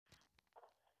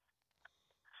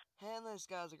Hello,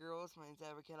 guys and girls. My name's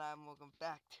Advocate. And welcome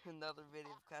back to another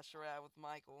video of Clash Royale with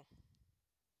Michael.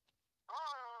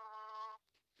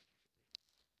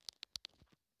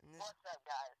 And this, What's up,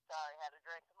 guys? Sorry, had a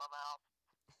drink in my mouth.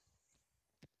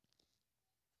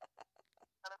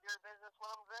 None of your business what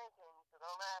I'm drinking, so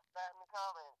don't ask that in the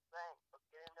comments. Thanks. Let's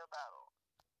get into a battle.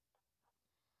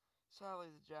 sadly,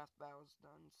 the draft battle's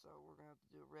done, so we're gonna have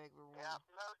to do a regular Yeah,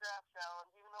 one. no draft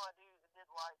challenge, even though I did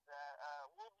like that.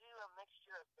 We'll do a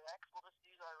mixture of decks. We'll just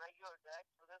use our regular decks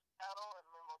for this battle, and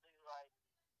then we'll do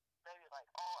maybe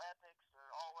all epics or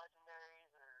all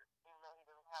legendaries, or even though he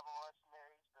doesn't have all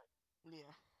legendaries, but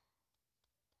Yeah.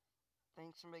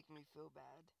 Thanks for making me feel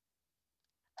bad.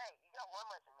 hey, you got one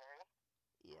legendary.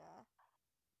 Yeah.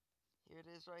 Here it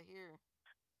is right here.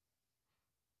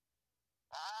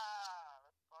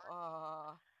 That's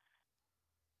smart.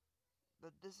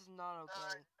 But this is not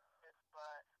Sorry, okay.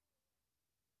 but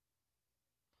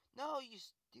No, you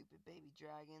stupid baby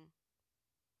dragon.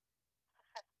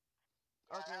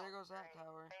 yeah, Okay, that there was goes that great.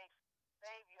 tower.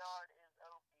 Save yard is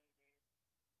OP,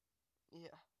 dude.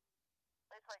 Yeah.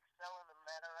 It's like selling the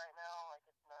meta right now, like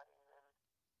it's not even.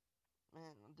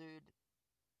 Man, dude.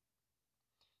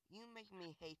 You make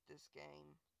me hate this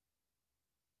game.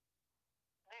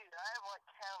 Dude, I have like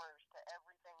counters to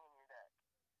everything in your deck.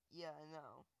 Yeah, I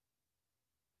know.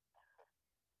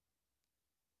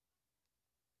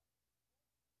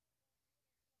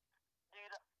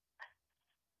 Dude,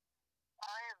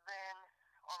 I have been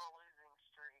on a losing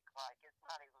streak, like it's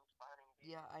not even funny,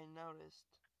 Yeah, dude. I noticed.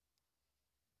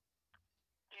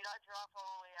 Dude, I dropped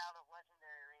all the way out of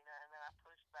Legendary Arena and then I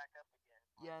pushed back up again.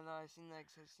 Yeah, no, I seen that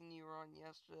 'cause I seen you were on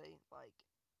yesterday. Like,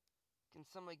 can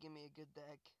somebody give me a good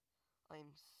deck?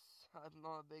 I'm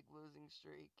on a big losing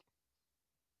streak.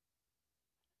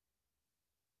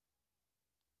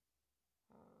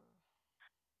 Uh,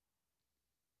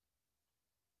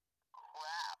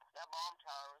 Crap, that bomb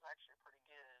tower was actually pretty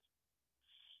good.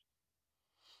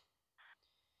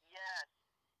 Yes.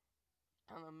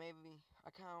 I don't know. Maybe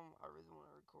I really want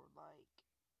to record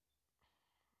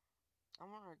I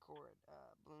want to record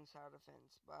Balloon Tower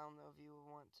Defense, but I don't know if you would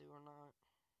want to or not.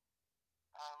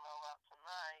 I don't know about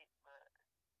tonight, but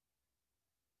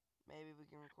Maybe we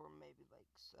can record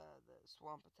the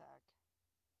Swamp Attack,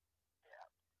 yeah.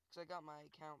 'cause I got my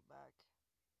account back.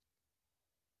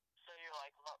 So you're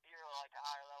like a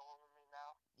higher level than me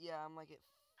now. Yeah,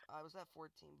 I was at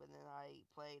 14, but then I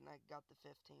played and I got to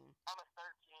 15. I'm at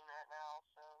 13 right now,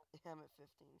 so Yeah, I'm at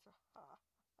 15, so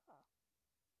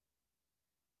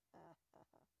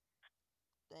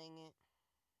dang it.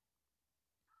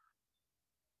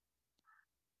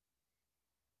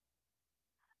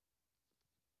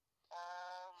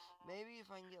 um, Maybe if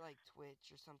I can get like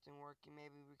Twitch or something working,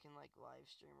 maybe we can like live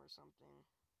stream or something.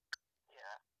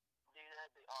 yeah, dude,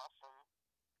 that'd be awesome.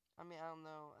 I mean, I don't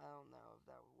know if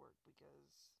that would work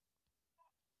because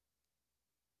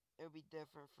it would be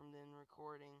different from then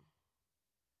recording.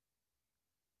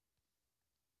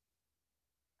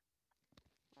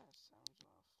 That sounds off.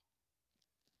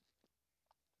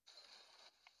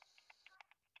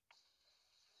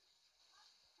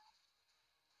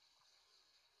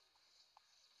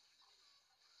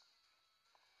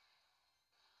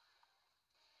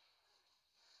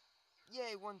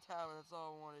 Yay, one tower, that's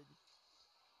all I wanted.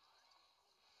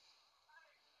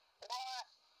 What?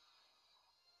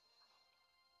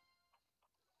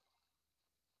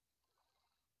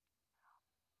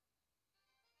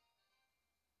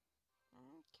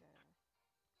 Okay.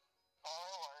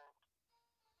 Oh,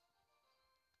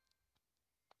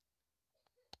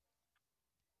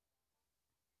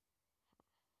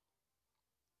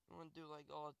 You want to do like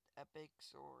all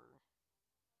epics or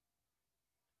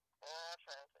I'm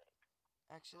trying to think.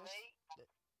 actually Mate,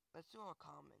 let's do all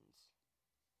commons.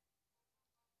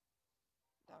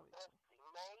 That would be let's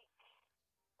cool. see.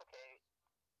 Okay,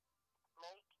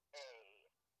 make a.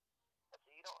 Let's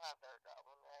see, you don't have their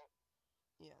goblin, right?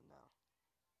 Yeah, no.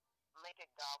 Make a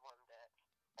goblin deck.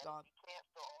 And if God, you can't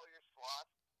fill all your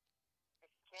slots,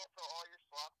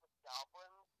 with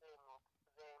goblins,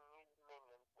 then use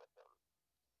minions with them.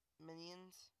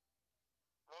 minions.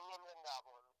 Minions and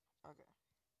goblins. Okay.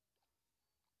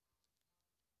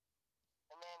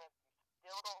 And then if you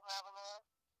still don't have enough,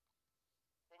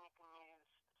 then you can use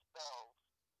spells.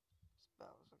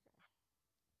 Spells. Okay.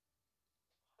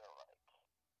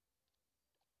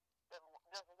 So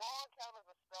does law count as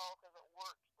a spell because it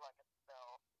works like a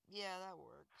spell? Yeah, that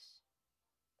works.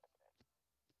 Okay.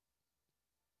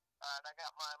 Alright, I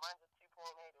got mine. Mine's a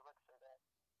 2.8 elixir deck.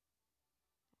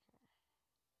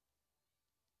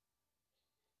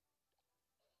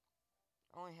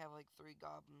 I only have like 3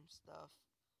 goblin stuff.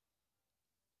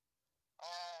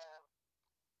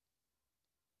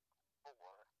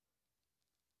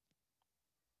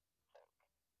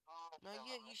 No,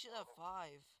 yeah, you should have 5.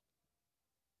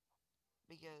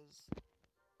 Because...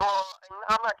 Well,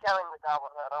 I'm not counting the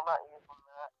goblin head. I'm not using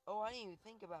that. Oh, I didn't even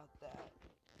think about that.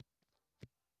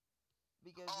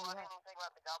 Because I didn't even think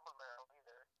about the goblin barrel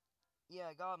either.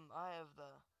 Yeah, goblin. I have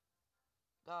the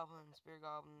goblin, spear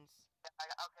goblins.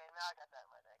 Yeah, okay, now I got that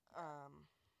in my deck.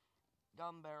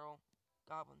 Goblin barrel,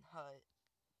 goblin hut.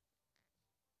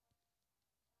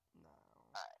 No.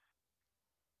 Alright.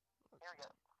 Here we go.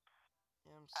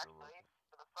 Yeah, I'm still Actually, looking.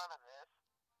 for the fun of this,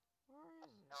 Where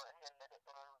is it? go ahead and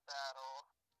battle.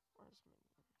 Where's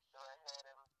minions? Go ahead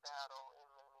and battle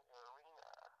in the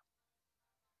arena.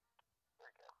 Here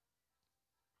we go.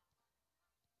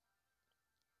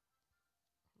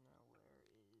 Now,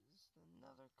 where is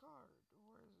another card?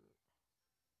 Where is it?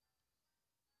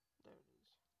 There it is.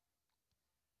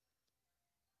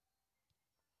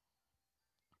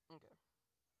 Okay.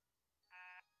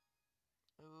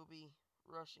 I will be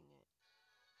rushing it.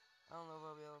 I don't know if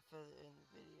I'll be able to fit it in the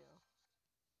video.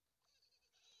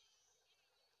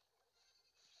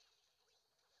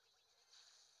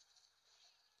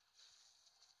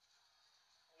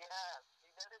 Yeah, see,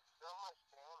 that did so much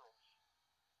damage.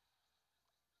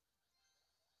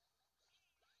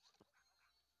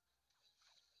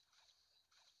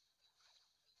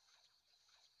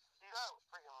 Dude, I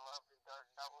freaking love the Dark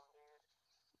Goblin, dude.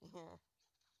 Yeah.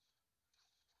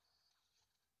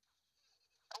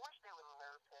 I wish they would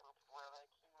nerf him to where, like,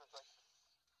 he was,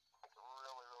 like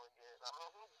really, really good. I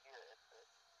mean, he's good, but...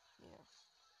 Yeah.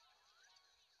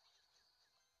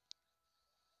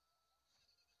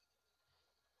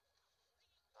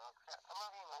 Oh, crap. I'm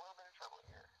gonna be in a little bit of trouble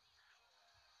here.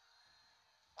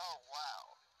 Oh,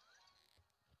 wow.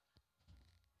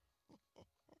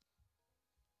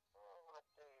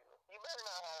 Let's see. You better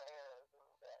not have arrows in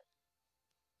the back.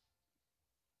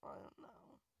 I don't know.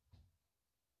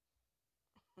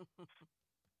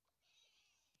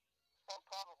 That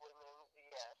probably means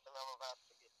yes, and I'm about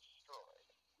to get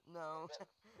destroyed. No.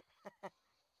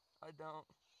 I don't.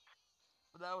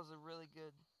 But that was a really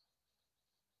good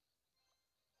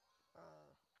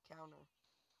counter.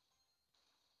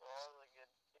 Yeah, that was a good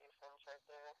defense right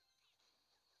there.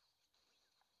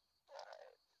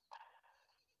 Alright.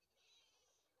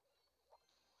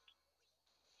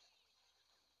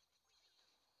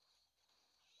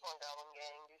 Come on, Goblin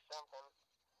Gang, do something.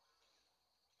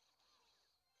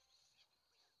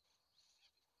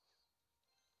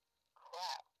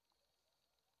 Crap.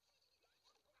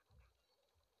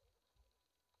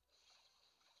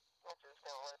 I'm just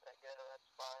gonna let that go, that's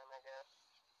fine, I guess.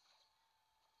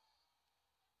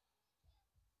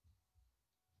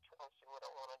 Trying to see what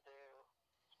I wanna do.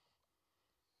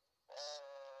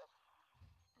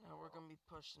 Now we're gonna be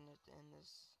pushing it to end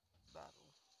this battle.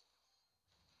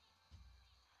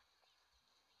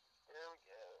 Here we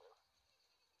go.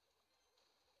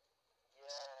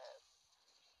 Yes.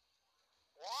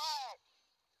 What?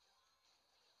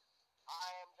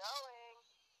 I am going.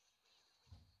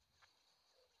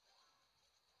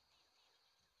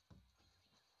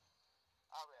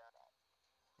 I'll be right back.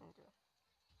 Okay.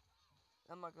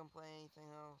 I'm not gonna play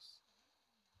anything else.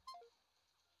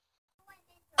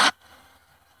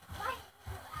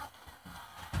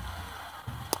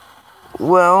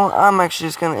 Well, I'm actually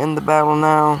just gonna end the battle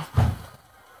now.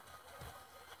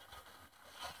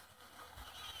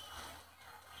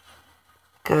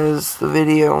 Because the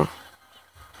video...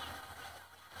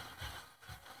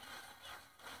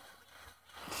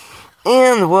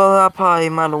 And, well, I probably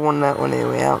might have won that one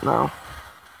anyway, I don't know.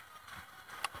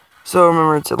 So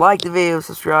remember to like the video,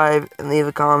 subscribe, and leave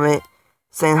a comment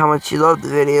saying how much you loved the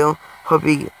video. I hope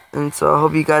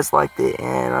you guys liked it,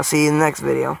 and I'll see you in the next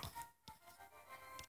video.